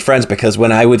really good friends, because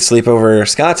when I would sleep over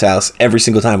Scott's house, every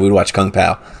single time we would watch Kung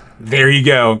Pao. There you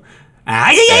go.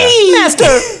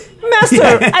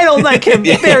 Master, I don't like him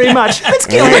very much. Let's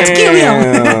kill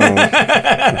him.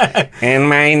 And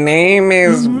my name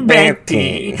is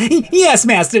Betty. Yes,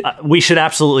 Master. We should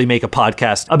absolutely make a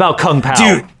podcast about Kung Pao.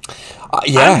 Dude,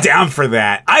 Yeah. I'm down for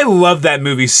that. I love that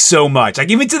movie so much. Like,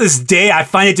 even to this day, I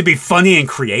find it to be funny and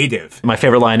creative. My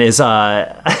favorite line is,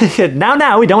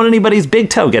 now, we don't want anybody's big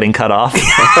toe getting cut off.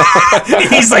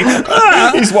 He's like,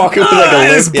 he's walking with like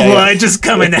a his blood just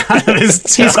coming out of his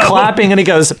toe. He's clapping and he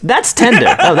goes, that's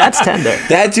tender. Oh, that's tender.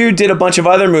 That dude did a bunch of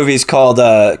other movies called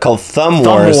Thumb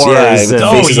Wars. Yeah,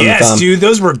 oh, yes, dude.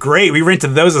 Those were great. We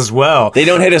rented those as well. They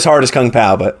don't hit as hard as Kung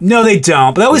Pao, but... No, they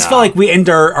don't. But I always felt like we end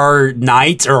our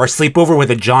night or our sleepover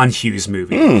with a John Hughes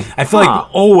movie. I feel like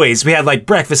always we had like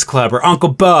Breakfast Club or Uncle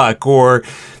Buck or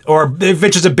The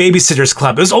Adventures of Babysitter's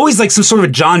Club. It was always like some sort of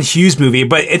a John Hughes movie,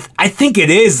 but I think it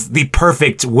is the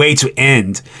perfect way to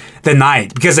end the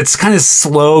night because it's kind of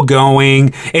slow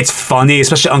going. It's funny,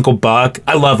 especially Uncle Buck.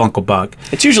 I love Uncle Buck.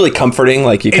 It's usually comforting.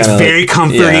 Like you. It's very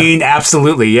comforting. Yeah.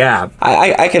 Absolutely, yeah.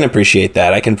 I can appreciate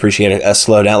that. I can appreciate a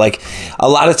slowdown. Like a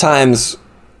lot of times,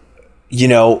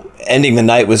 ending the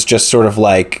night was just sort of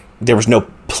like there was no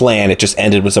plan. It just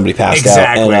ended when somebody passed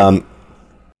out. And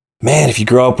man, if you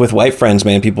grow up with white friends,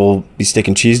 man, people be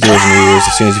sticking cheese doors in your ears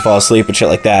as soon as you fall asleep and shit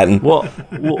like that. And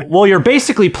well, you're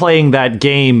basically playing that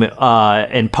game in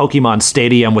Pokemon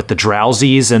Stadium with the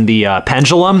Drowsies and the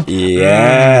pendulum.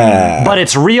 Yeah, but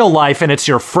it's real life and it's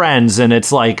your friends, and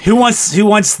it's like who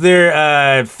wants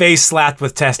their face slapped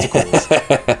with testicles?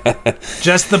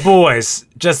 Just the boys.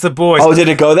 Just the boys. Oh, did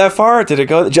it go that far? Did it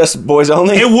go just boys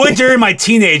only? It would during my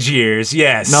teenage years,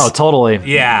 yes. No, totally.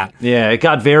 Yeah. Yeah, it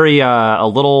got very, a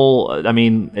little, I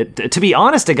mean, to be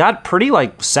honest, it got pretty,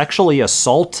 like, sexually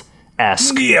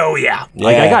assault-esque. Oh, yeah.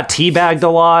 Like, I got teabagged a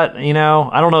lot, I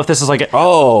don't know if this is like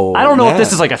if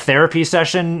this is like a therapy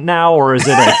session now, or is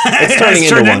it it's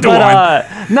turning into one.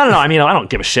 But, no, I mean, I don't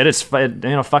give a shit. It's,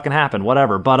 fucking happened,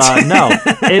 whatever. But, no,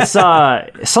 it's,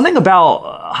 something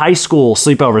about high school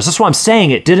sleepovers. That's what I'm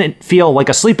saying. It didn't feel like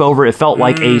a sleepover. It felt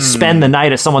like a spend the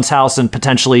night at someone's house and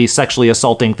potentially sexually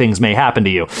assaulting things may happen to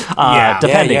you.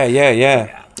 Depending.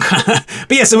 Yeah.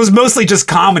 But yes, it was mostly just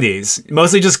comedies.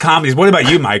 What about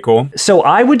you, Michael? So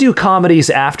I would do comedies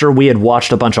after we had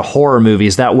watched a bunch of horror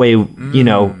movies. That way,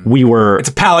 we were... It's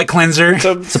a palate cleanser. It's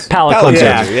a palate cleanser.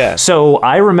 Yeah. So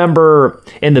I remember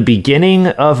in the beginning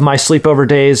of my sleepover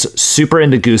days, super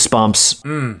into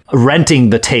Goosebumps,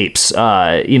 renting the tapes.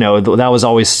 That was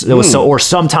always... It was so. Or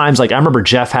sometimes, like, I remember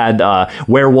Jeff had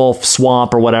Werewolf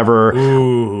Swamp or whatever.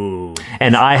 Ooh.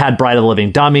 And I had Bride of the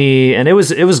Living Dummy, and it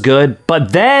was good.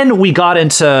 But then we got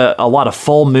into a lot of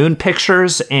full moon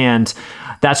pictures, and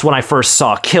that's when I first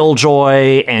saw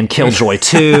Killjoy and Killjoy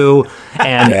 2.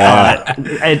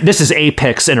 And this is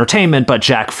Apex Entertainment, but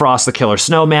Jack Frost, the Killer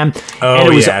Snowman. Oh,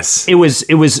 and yes. It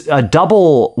was a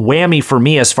double whammy for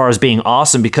me as far as being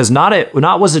awesome, because not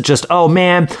was it just, oh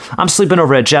man, I'm sleeping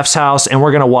over at Jeff's house and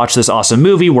we're going to watch this awesome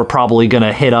movie. We're probably going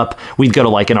to we'd go to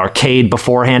like an arcade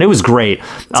beforehand. It was great.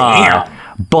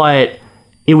 But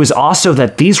it was also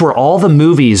that these were all the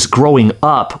movies growing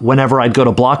up. Whenever I'd go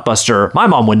to Blockbuster, my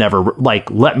mom would never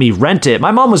let me rent it.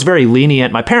 My mom was very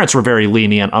lenient. My parents were very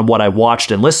lenient on what I watched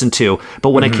and listened to. But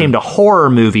when it came to horror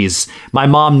movies, my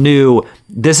mom knew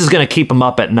this is going to keep them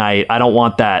up at night. I don't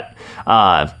want that.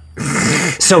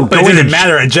 So but it didn't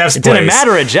matter at Jeff's place. It didn't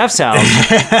matter at Jeff's house.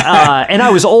 And I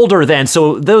was older then,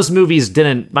 so those movies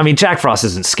didn't... I mean, Jack Frost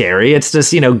isn't scary. It's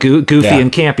just, goofy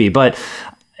and campy. But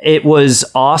it was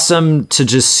awesome to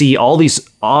just see all these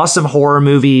awesome horror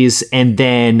movies and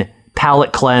then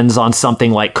palate cleanse on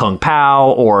something like Kung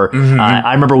Pao, or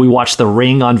I remember we watched The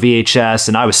Ring on VHS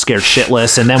and I was scared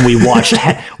shitless. And then we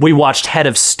watched Head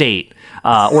of State,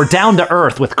 or Down to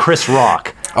Earth with Chris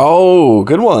Rock. Oh,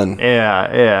 good one.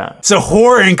 Yeah. So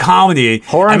horror and comedy. It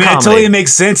totally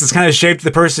makes sense. It's kind of shaped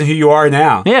the person who you are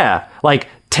now. Yeah, like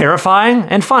terrifying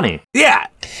and funny. Yeah.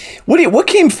 What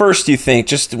came first, do you think,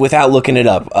 just without looking it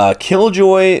up?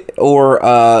 Killjoy or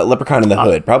Leprechaun in the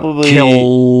Hood? Probably...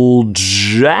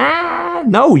 Killjoy?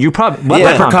 No, you probably...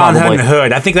 Leprechaun in the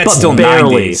Hood. I think that's still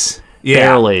barely. 90s. Yeah.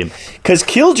 Barely. Because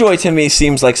Killjoy to me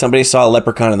seems like somebody saw a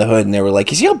Leprechaun in the Hood and they were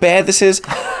like, you see how bad this is?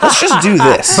 Let's just do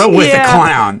this. But with a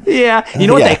clown. Yeah. You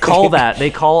know what they call that?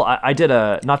 I did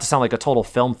not to sound like a total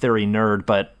film theory nerd,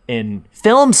 but in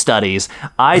film studies,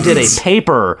 I did a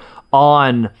paper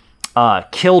on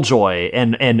Killjoy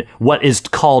and what is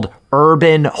called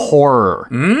urban horror.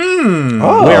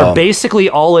 Where basically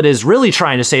all it is really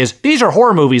trying to say is these are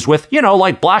horror movies with,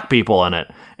 like black people in it.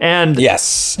 And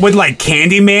yes, would like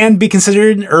Candyman be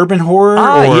considered urban horror?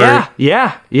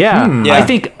 Yeah. I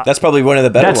think that's probably one of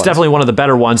the better ones. That's definitely one of the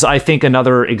better ones. I think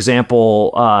another example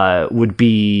would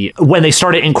be when they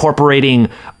started incorporating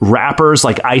rappers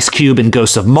like Ice Cube in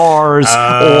Ghosts of Mars,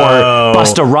 or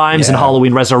Busta Rhymes in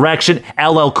Halloween Resurrection,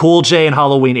 LL Cool J in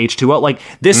Halloween H2O. Like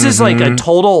this is like a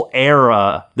total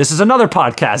era. This is another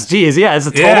podcast. Geez, yeah, it's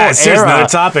a total era. Another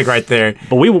topic right there.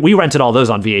 But we rented all those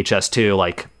on VHS too,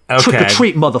 like trick or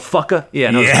treat, motherfucker.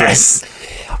 Yeah, no, yes.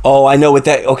 Oh, I know what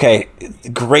that. Okay,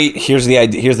 great. Here's the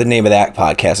idea. Here's the name of that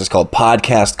podcast. It's called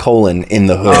Podcast: In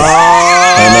the Hood,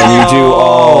 and then you do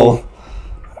all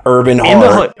urban horror. In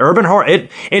the Hood, urban horror.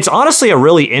 It's honestly a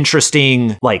really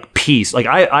interesting like piece. Like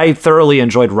I thoroughly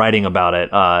enjoyed writing about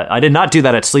it. I did not do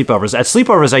that at sleepovers. At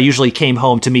sleepovers, I usually came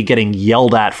home to me getting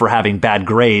yelled at for having bad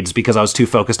grades because I was too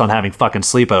focused on having fucking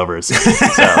sleepovers.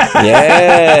 So.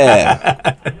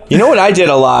 Yeah. You know what I did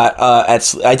a lot? I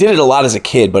did it a lot as a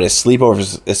kid, but at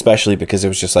sleepovers especially because it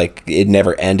was just like it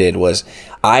never ended. Was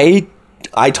I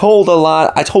told a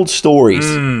lot. I told stories.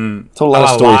 Told a lot of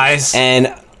stories lies.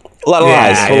 And. A lot of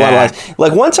lies.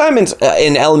 Like one time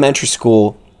in elementary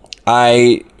school,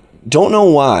 I don't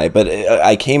know why, but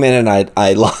I came in and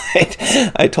I lied.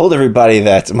 I told everybody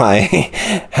that my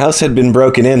house had been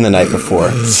broken in the night before,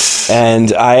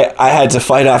 and I had to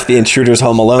fight off the intruders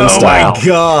Home Alone style. Oh my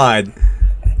God.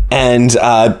 And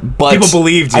but people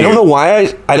believed you. I don't know why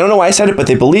I said it, but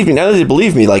they believed me. Now that they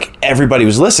believed me, like everybody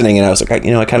was listening, and I was like, I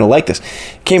kind of like this.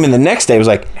 Came in the next day, it was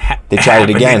like they tried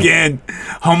it again.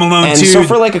 Home Alone 2. And so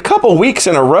for like a couple weeks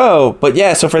in a row, but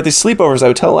yeah, so for these sleepovers, I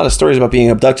would tell a lot of stories about being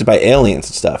abducted by aliens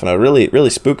and stuff, and I would really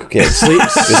spook kids.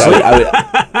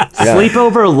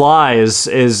 Sleepover Lies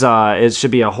is it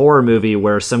should be a horror movie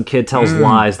where some kid tells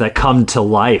lies that come to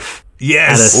life.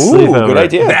 Yes. Ooh, good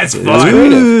idea. That's fun.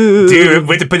 Dude,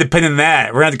 we have to put a pin in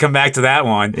that. We're going to have to come back to that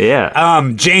one.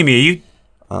 Yeah. Jamie,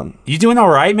 you doing all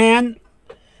right, man?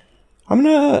 I'm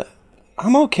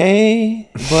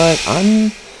okay, but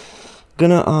I'm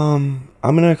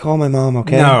gonna call my mom,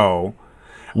 okay? No.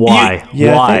 Why?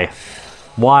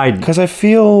 Why? Because I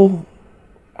think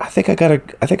I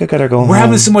gotta go home. We're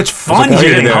having so much fun here, Are you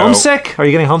getting homesick? Are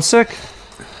you getting homesick?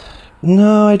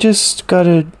 No, I just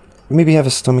gotta maybe have a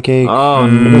stomach ache. Oh,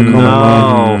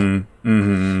 no.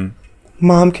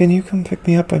 Mom, can you come pick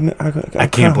me up? I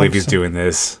can't believe he's doing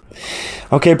this.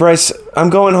 Okay, Bryce,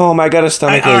 I'm going home. I got a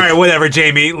stomach ache. All right, whatever,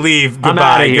 Jamie. Leave.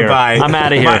 Goodbye. I'm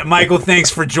out of here. Michael, thanks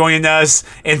for joining us.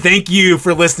 And thank you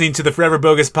for listening to the Forever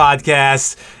Bogus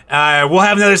Podcast. We'll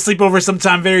have another sleepover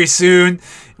sometime very soon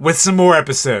with some more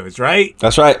episodes, right?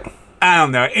 That's right. I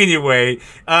don't know. Anyway,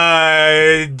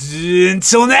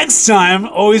 until next time,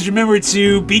 always remember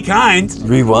to be kind.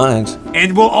 Rewind.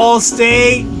 And we'll all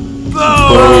stay bogus.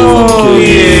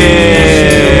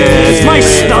 It's my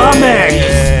stomach.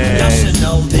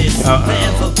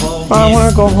 I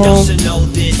want to go home.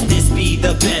 This be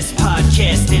the best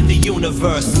podcast in the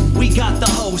universe. We got the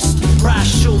host,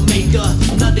 Bryce Shoemaker.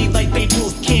 Nothing like Babe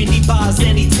Ruth, candy bars,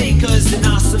 any takers, an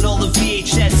arsenal of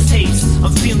VHS tapes.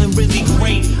 I'm feeling really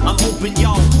great. I'm hoping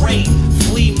y'all great.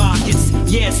 Flea markets,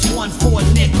 yeah, it's one for a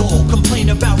nickel. Complain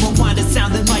about Rwanda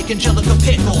sounding like Angelica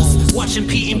Pickles. Watching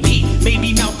Pete and Pete,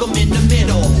 maybe Malcolm in the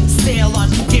middle. Sail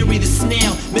on Gary the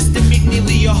Snail. Mr.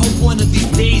 McNeely, I hope one of these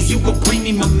days you could bring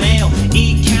me my mail.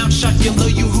 Eat, count, Shockula,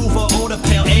 you Hoover, order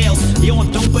pale ales. Yo,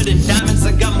 I'm doper than diamonds,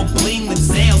 I got more bling than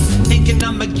sales. Thinking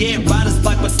I'ma get riders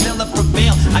black, but still I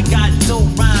prevail. I got dope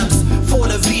rhymes for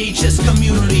the VHS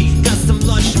community. Got some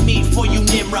lunch meat for you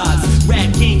Nimrods.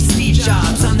 Rap game Steve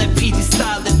Jobs, on that PT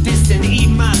style that this and eat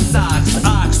my socks.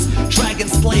 Ox, Dragon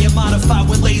Slayer modified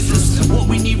with lasers. What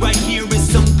we need right here is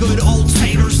some good old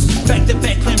taters. Back to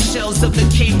back clamshells of the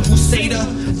Cape Crusaders.